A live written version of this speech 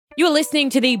You're listening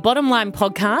to the Bottom Line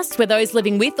podcast, where those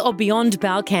living with or beyond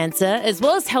bowel cancer, as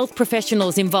well as health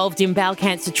professionals involved in bowel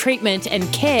cancer treatment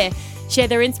and care, share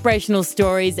their inspirational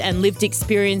stories and lived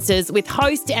experiences with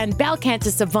host and bowel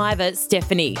cancer survivor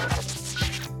Stephanie.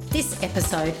 This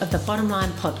episode of the Bottom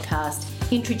Line podcast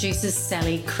introduces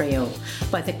Sally Creel,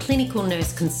 both a clinical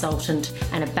nurse consultant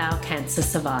and a bowel cancer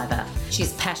survivor.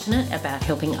 She's passionate about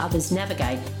helping others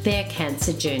navigate their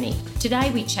cancer journey.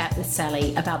 Today we chat with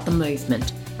Sally about The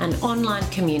Movement, an online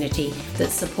community that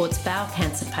supports bowel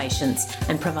cancer patients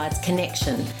and provides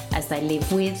connection as they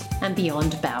live with and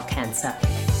beyond bowel cancer.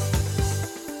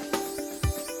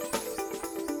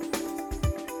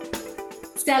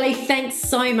 Sally, thanks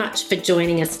so much for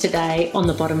joining us today on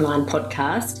the Bottom Line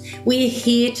podcast. We're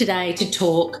here today to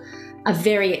talk a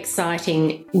very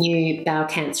exciting new Bowel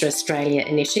Cancer Australia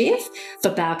initiative for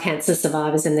bowel cancer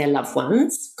survivors and their loved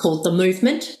ones called The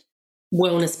Movement,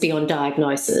 Wellness Beyond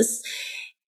Diagnosis.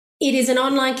 It is an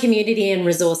online community and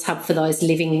resource hub for those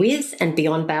living with and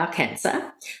beyond bowel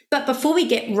cancer. But before we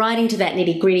get right into that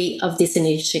nitty-gritty of this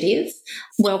initiative,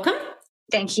 welcome.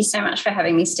 Thank you so much for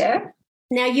having me, Steph.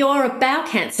 Now, you're a bowel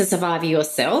cancer survivor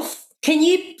yourself. Can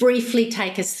you briefly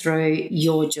take us through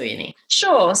your journey?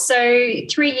 Sure. So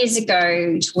 3 years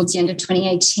ago, towards the end of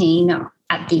 2018,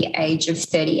 at the age of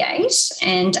 38,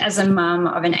 and as a mum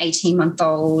of an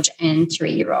 18-month-old and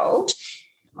 3-year-old,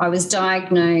 I was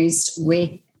diagnosed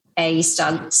with a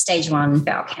stage 1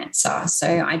 bowel cancer. So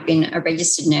I'd been a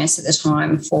registered nurse at the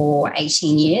time for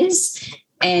 18 years.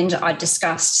 And I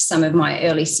discussed some of my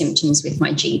early symptoms with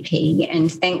my GP,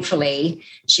 and thankfully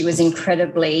she was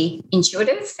incredibly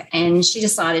intuitive, and she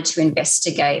decided to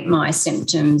investigate my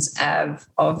symptoms of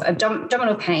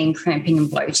abdominal pain, cramping and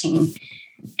bloating.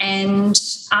 And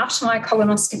after my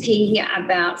colonoscopy,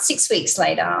 about 6 weeks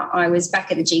later, I was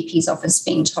back at the GP's office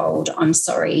being told, "I'm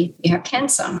sorry, you have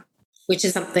cancer." Which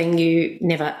is something you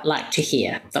never like to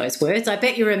hear, those words. I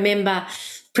bet you remember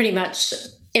pretty much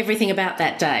everything about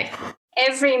that day.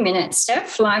 Every minute,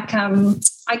 Steph,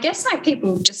 I guess like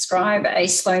people describe a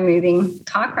slow-moving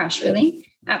car crash, really.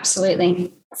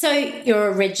 Absolutely. So you're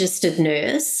a registered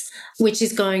nurse, which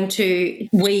is going to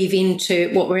weave into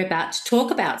what we're about to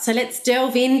talk about. So let's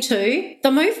delve into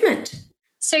The Movement.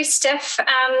 So, Steph,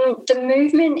 The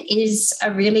Movement is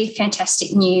a really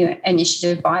fantastic new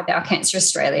initiative by Bowel Cancer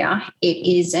Australia. It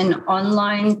is an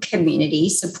online community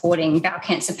supporting bowel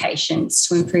cancer patients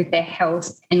to improve their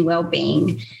health and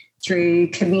well-being through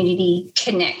community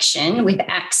connection with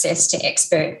access to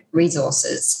expert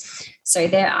resources. So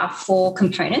there are 4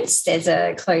 components. There's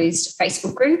a closed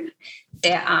Facebook group.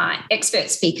 There are expert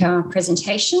speaker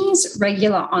presentations,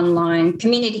 regular online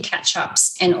community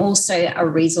catch-ups, and also a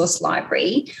resource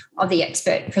library of the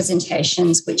expert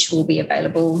presentations, which will be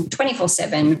available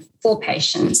 24/7 for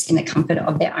patients in the comfort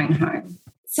of their own home.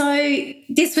 So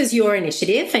this was your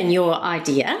initiative and your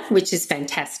idea, which is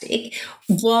fantastic.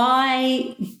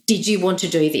 Why did you want to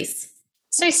do this?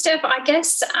 So, Steph, I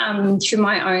guess through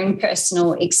my own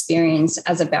personal experience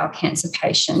as a bowel cancer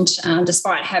patient,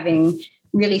 despite having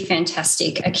really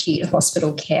fantastic acute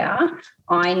hospital care,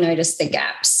 I noticed the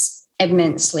gaps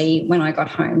immensely when I got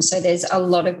home. So there's a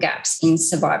lot of gaps in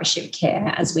survivorship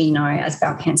care, as we know, as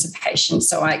bowel cancer patients.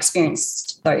 So I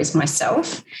experienced those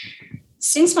myself.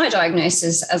 Since my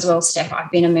diagnosis as well, Steph, I've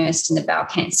been immersed in the bowel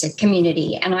cancer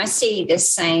community, and I see the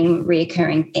same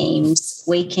reoccurring themes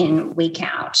week in, week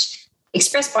out,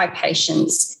 expressed by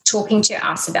patients talking to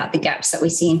us about the gaps that we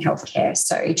see in healthcare.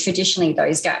 So traditionally,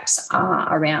 those gaps are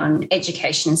around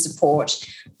education and support,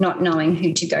 not knowing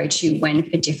who to go to when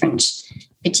for different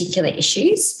particular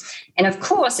issues. And of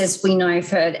course, as we know,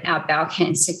 for our bowel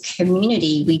cancer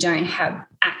community, we don't have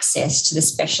access to the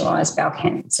specialised bowel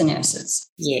cancer nurses.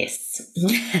 Yes.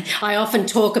 I often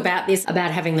talk about this,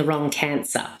 about having the wrong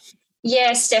cancer.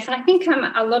 Yes, Steph. And I think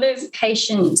a lot of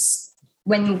patients,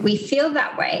 when we feel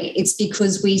that way, it's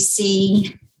because we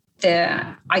see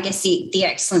the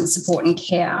excellent support and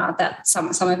care that some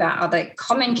of our other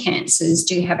common cancers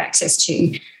do have access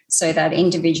to. So that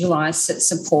individualised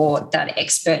support, that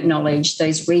expert knowledge,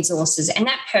 those resources, and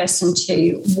that person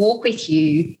to walk with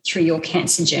you through your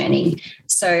cancer journey.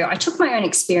 So I took my own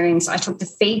experience, I took the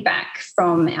feedback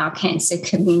from our cancer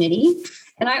community,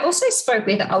 and I also spoke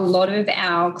with a lot of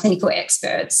our clinical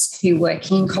experts who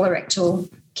work in colorectal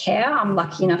care. I'm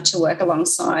lucky enough to work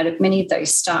alongside of many of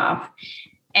those staff.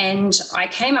 And I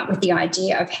came up with the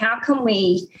idea of how can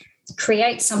we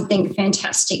create something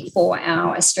fantastic for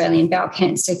our Australian bowel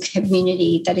cancer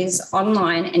community that is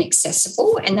online and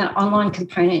accessible. And that online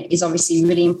component is obviously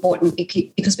really important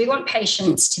because we want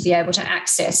patients to be able to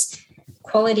access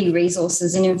quality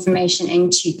resources and information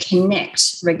and to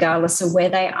connect regardless of where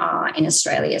they are in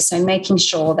Australia. So making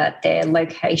sure that their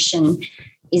location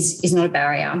is not a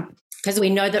barrier. Because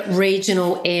we know that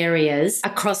regional areas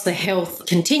across the health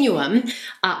continuum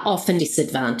are often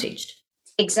disadvantaged.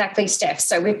 Exactly, Steph.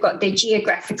 So we've got the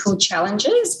geographical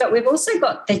challenges, but we've also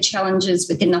got the challenges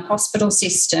within the hospital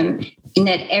system in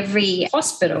that every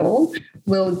hospital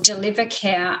will deliver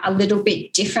care a little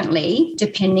bit differently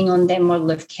depending on their model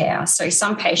of care. So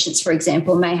some patients, for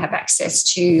example, may have access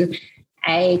to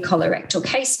a colorectal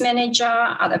case manager,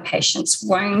 other patients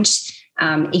won't.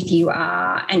 If you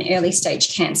are an early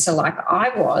stage cancer like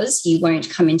I was, you won't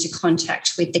come into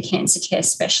contact with the cancer care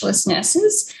specialist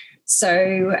nurses.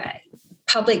 So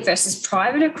public versus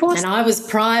private, of course. And I was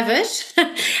private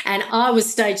and I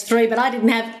was stage 3, but I didn't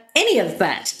have any of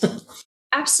that.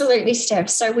 Absolutely, Steph.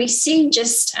 So we see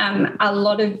just a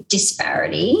lot of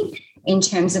disparity in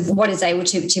terms of what is able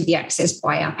to be accessed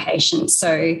by our patients.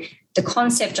 So the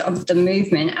concept of the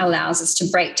movement allows us to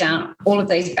break down all of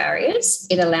those barriers.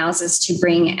 It allows us to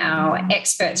bring our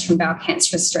experts from Bowel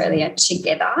Cancer Australia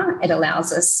together. It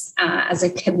allows us as a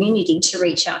community to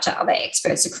reach out to other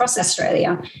experts across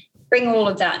Australia, bring all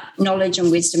of that knowledge and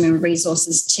wisdom and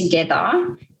resources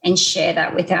together and share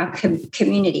that with our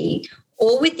community,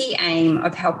 all with the aim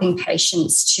of helping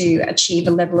patients to achieve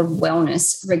a level of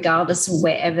wellness regardless of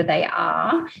wherever they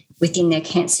are within their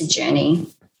cancer journey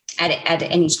at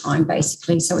any time,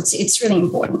 basically. So it's really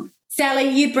important. Sally,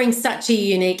 you bring such a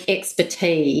unique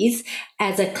expertise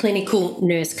as a clinical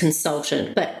nurse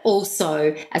consultant, but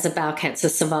also as a bowel cancer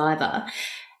survivor.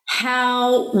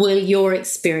 How will your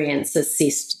experience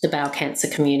assist the bowel cancer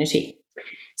community?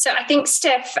 So I think,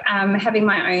 Steph, having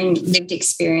my own lived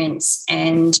experience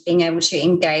and being able to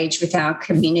engage with our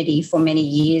community for many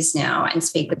years now and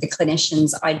speak with the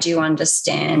clinicians, I do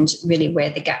understand really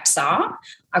where the gaps are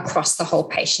across the whole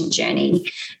patient journey.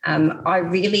 I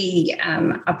really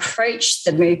approach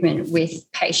the movement with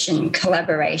patient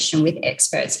collaboration with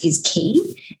experts is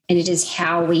key, and it is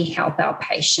how we help our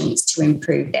patients to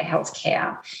improve their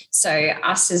healthcare. So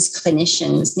us as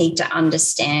clinicians need to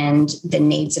understand the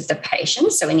needs of the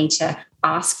patient. So we need to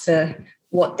ask for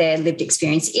what their lived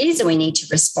experience is, and we need to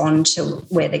respond to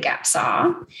where the gaps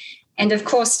are. And of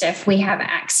course, Steph, we have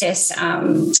access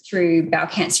through Bowel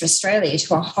Cancer Australia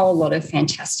to a whole lot of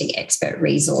fantastic expert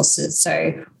resources.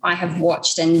 So I have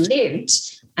watched and lived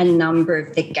a number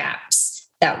of the gaps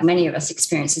that many of us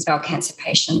experience as bowel cancer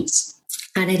patients.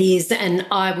 And it is, and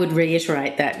I would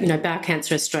reiterate that, Bowel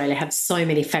Cancer Australia have so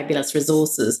many fabulous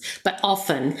resources, but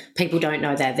often people don't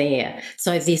know they're there.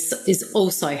 So this is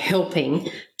also helping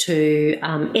to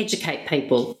educate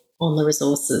people on the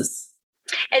resources.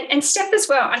 And Steph as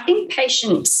well, I think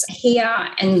patients hear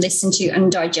and listen to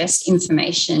and digest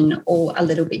information all a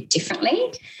little bit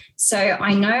differently. So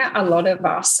I know a lot of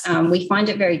us, we find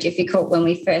it very difficult when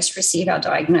we first receive our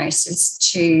diagnosis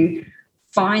to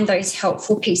find those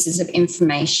helpful pieces of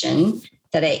information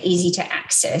that are easy to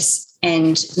access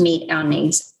and meet our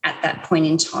needs at that point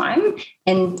in time.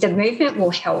 And the movement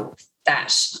will help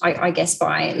that, I guess,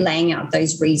 by laying out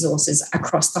those resources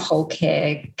across the whole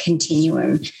care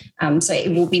continuum. So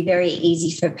it will be very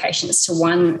easy for patients to,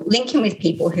 one, link in with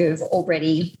people who have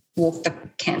already walked the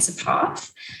cancer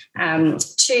path,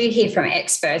 two, hear from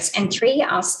experts, and three,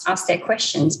 ask their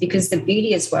questions, because the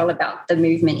beauty as well about the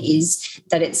movement is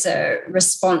that it's a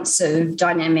responsive,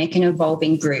 dynamic and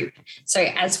evolving group. So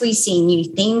as we see new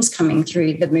themes coming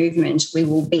through the movement, we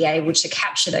will be able to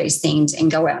capture those themes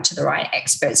and go out to the right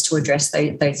experts to address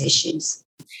those issues.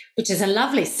 Which is a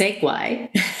lovely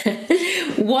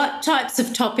segue. What types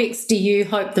of topics do you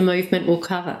hope the movement will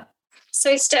cover?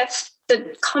 So, Steph,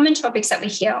 the common topics that we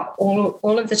hear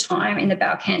all of the time in the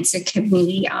bowel cancer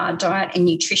community are diet and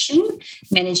nutrition,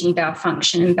 managing bowel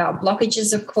function and bowel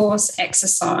blockages, of course,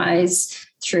 exercise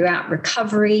throughout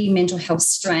recovery, mental health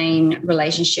strain,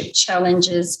 relationship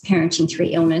challenges, parenting through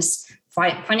illness,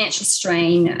 financial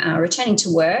strain, returning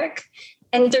to work,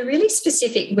 and the really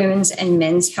specific women's and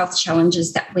men's health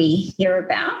challenges that we hear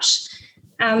about.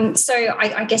 So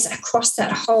I guess across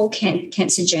that whole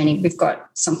cancer journey, we've got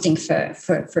something for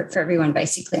everyone,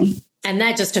 basically. And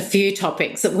they're just a few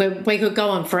topics that we could go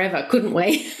on forever, couldn't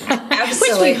we?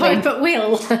 Absolutely. Which we hope it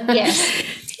will. Yes.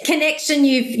 Connection,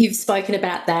 you've spoken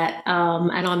about that,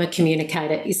 and I'm a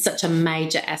communicator, is such a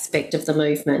major aspect of the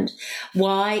movement.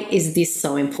 Why is this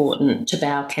so important to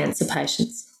bowel cancer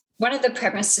patients? One of the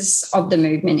premises of the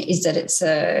movement is that it's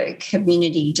a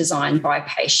community designed by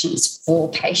patients for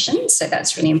patients. So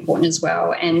that's really important as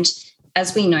well. And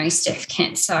as we know, Steph,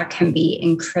 cancer can be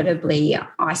incredibly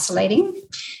isolating.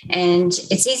 And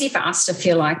it's easy for us to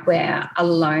feel like we're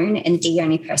alone and the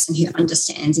only person who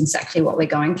understands exactly what we're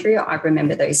going through. I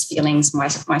remember those feelings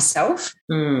myself.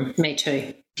 Me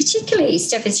too. Particularly,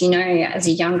 Steph, as you know, as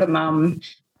a younger mum,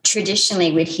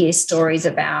 traditionally we'd hear stories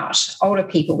about older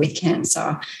people with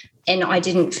cancer. And I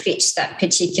didn't fit that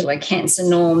particular cancer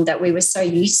norm that we were so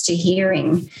used to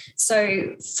hearing.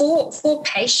 So for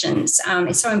patients,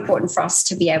 it's so important for us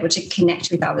to be able to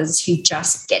connect with others who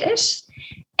just get it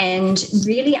and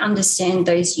really understand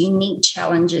those unique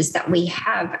challenges that we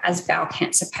have as bowel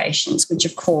cancer patients, which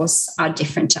of course are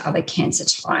different to other cancer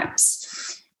types.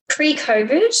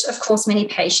 Pre-COVID, of course,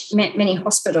 many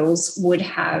hospitals would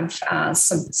have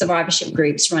survivorship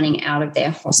groups running out of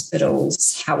their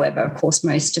hospitals. However, of course,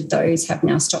 most of those have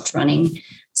now stopped running.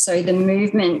 So the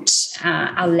movement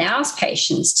allows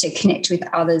patients to connect with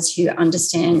others who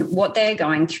understand what they're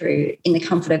going through in the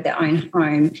comfort of their own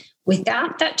home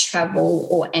without that travel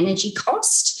or energy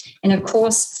cost. And of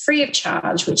course, free of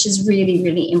charge, which is really,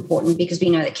 really important because we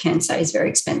know that cancer is very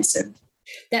expensive.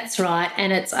 That's right.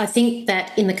 And I think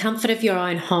that in the comfort of your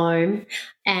own home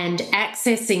and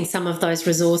accessing some of those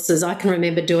resources, I can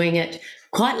remember doing it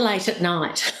quite late at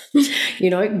night,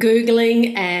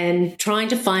 Googling and trying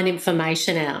to find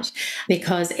information out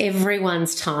because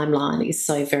everyone's timeline is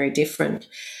so very different.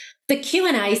 The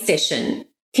Q&A session,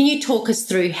 can you talk us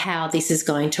through how this is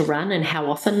going to run and how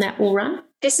often that will run?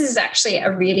 This is actually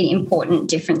a really important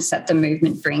difference that the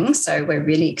movement brings. So we're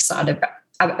really excited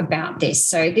about this.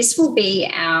 So this will be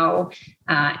our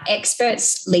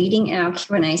experts leading our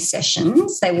Q&A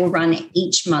sessions. They will run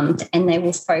each month and they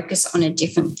will focus on a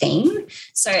different theme.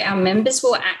 So our members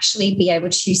will actually be able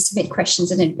to submit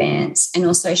questions in advance and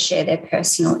also share their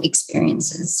personal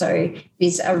experiences. So it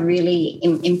is a really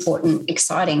important,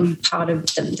 exciting part of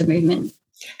the movement.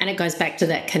 And it goes back to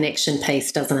that connection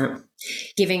piece, doesn't it?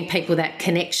 Giving people that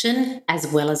connection as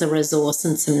well as a resource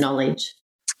and some knowledge.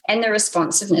 And the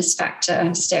responsiveness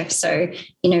factor, Steph. So,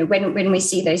 when we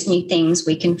see those new things,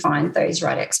 we can find those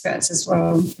right experts as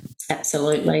well.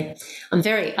 Absolutely.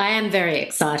 I am very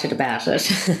excited about it.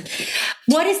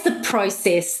 What is the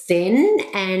process then,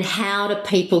 and how do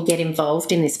people get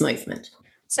involved in this movement?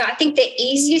 So I think the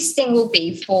easiest thing will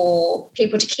be for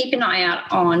people to keep an eye out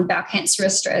on Bowel Cancer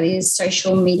Australia's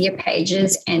social media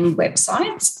pages and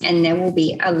websites, and there will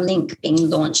be a link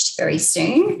being launched very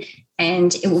soon.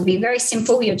 And it will be very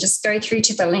simple. You'll just go through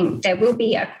to the link. There will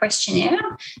be a questionnaire.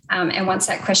 And once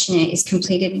that questionnaire is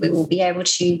completed, we will be able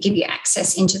to give you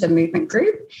access into the movement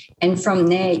group. And from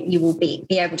there, you will be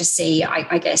able to see,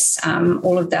 I guess,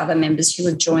 all of the other members who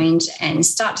have joined and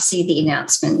start to see the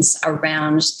announcements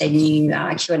around the new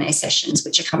Q&A sessions,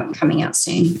 which are coming out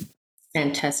soon.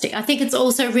 Fantastic. I think it's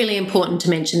also really important to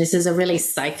mention this is a really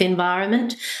safe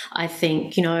environment. I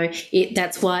think,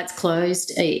 that's why it's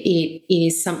closed. It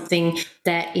is something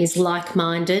that is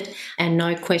like-minded and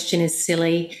no question is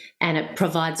silly, and it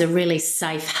provides a really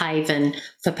safe haven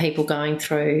for people going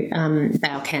through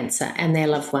bowel cancer and their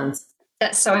loved ones.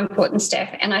 That's so important,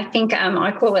 Steph. And I think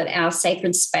I call it our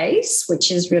sacred space,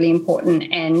 which is really important.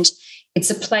 And it's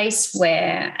a place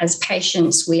where, as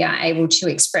patients, we are able to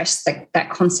express that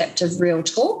concept of real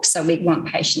talk. So we want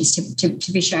patients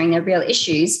to be sharing their real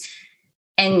issues.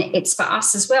 And it's for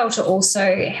us as well to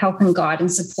also help and guide and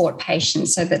support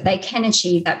patients so that they can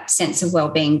achieve that sense of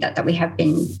well-being that we have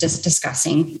been just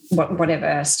discussing,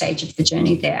 whatever stage of the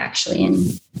journey they're actually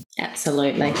in.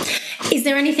 Absolutely. Is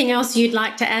there anything else you'd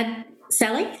like to add,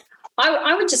 Sally?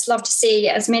 I would just love to see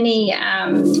as many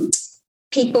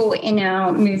people in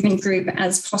our movement group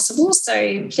as possible.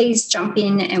 So please jump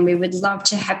in and we would love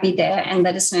to have you there and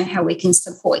let us know how we can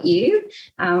support you.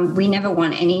 We never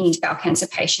want any bowel cancer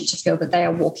patient to feel that they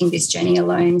are walking this journey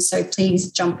alone. So please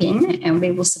jump in and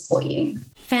we will support you.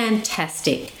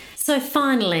 Fantastic. So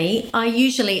finally, I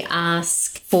usually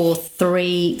ask for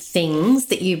 3 things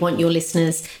that you want your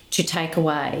listeners to take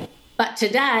away. But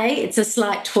today, it's a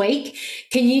slight tweak.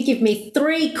 Can you give me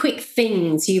 3 quick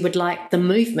things you would like the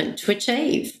movement to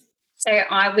achieve? So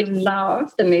I would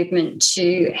love the movement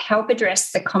to help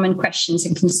address the common questions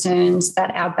and concerns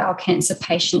that our bowel cancer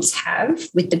patients have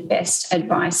with the best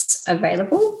advice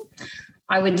available.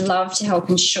 I would love to help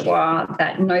ensure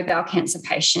that no bowel cancer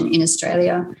patient in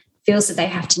Australia feels that they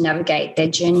have to navigate their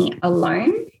journey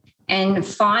alone. And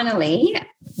finally,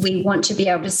 we want to be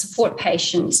able to support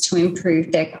patients to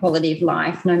improve their quality of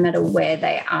life no matter where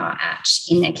they are at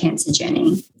in their cancer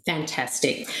journey.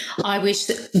 Fantastic. I wish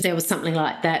that there was something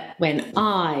like that when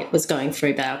I was going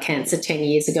through bowel cancer 10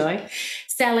 years ago.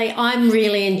 Sally, I'm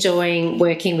really enjoying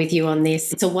working with you on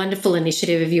this. It's a wonderful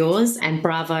initiative of yours, and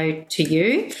bravo to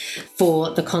you for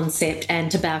the concept,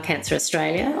 and to Bowel Cancer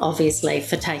Australia, obviously,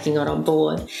 for taking it on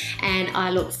board. And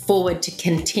I look forward to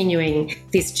continuing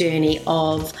this journey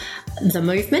of the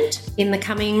movement in the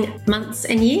coming months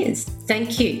and years.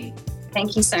 Thank you.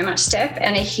 Thank you so much, Steph,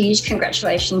 and a huge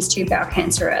congratulations to Bowel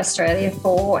Cancer Australia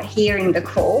for hearing the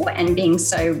call and being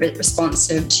so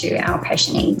responsive to our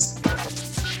patient needs.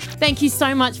 Thank you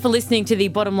so much for listening to the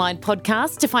Bottom Line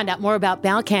podcast. To find out more about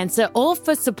bowel cancer, or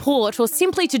for support, or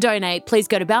simply to donate, please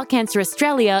go to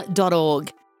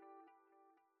bowelcanceraustralia.org.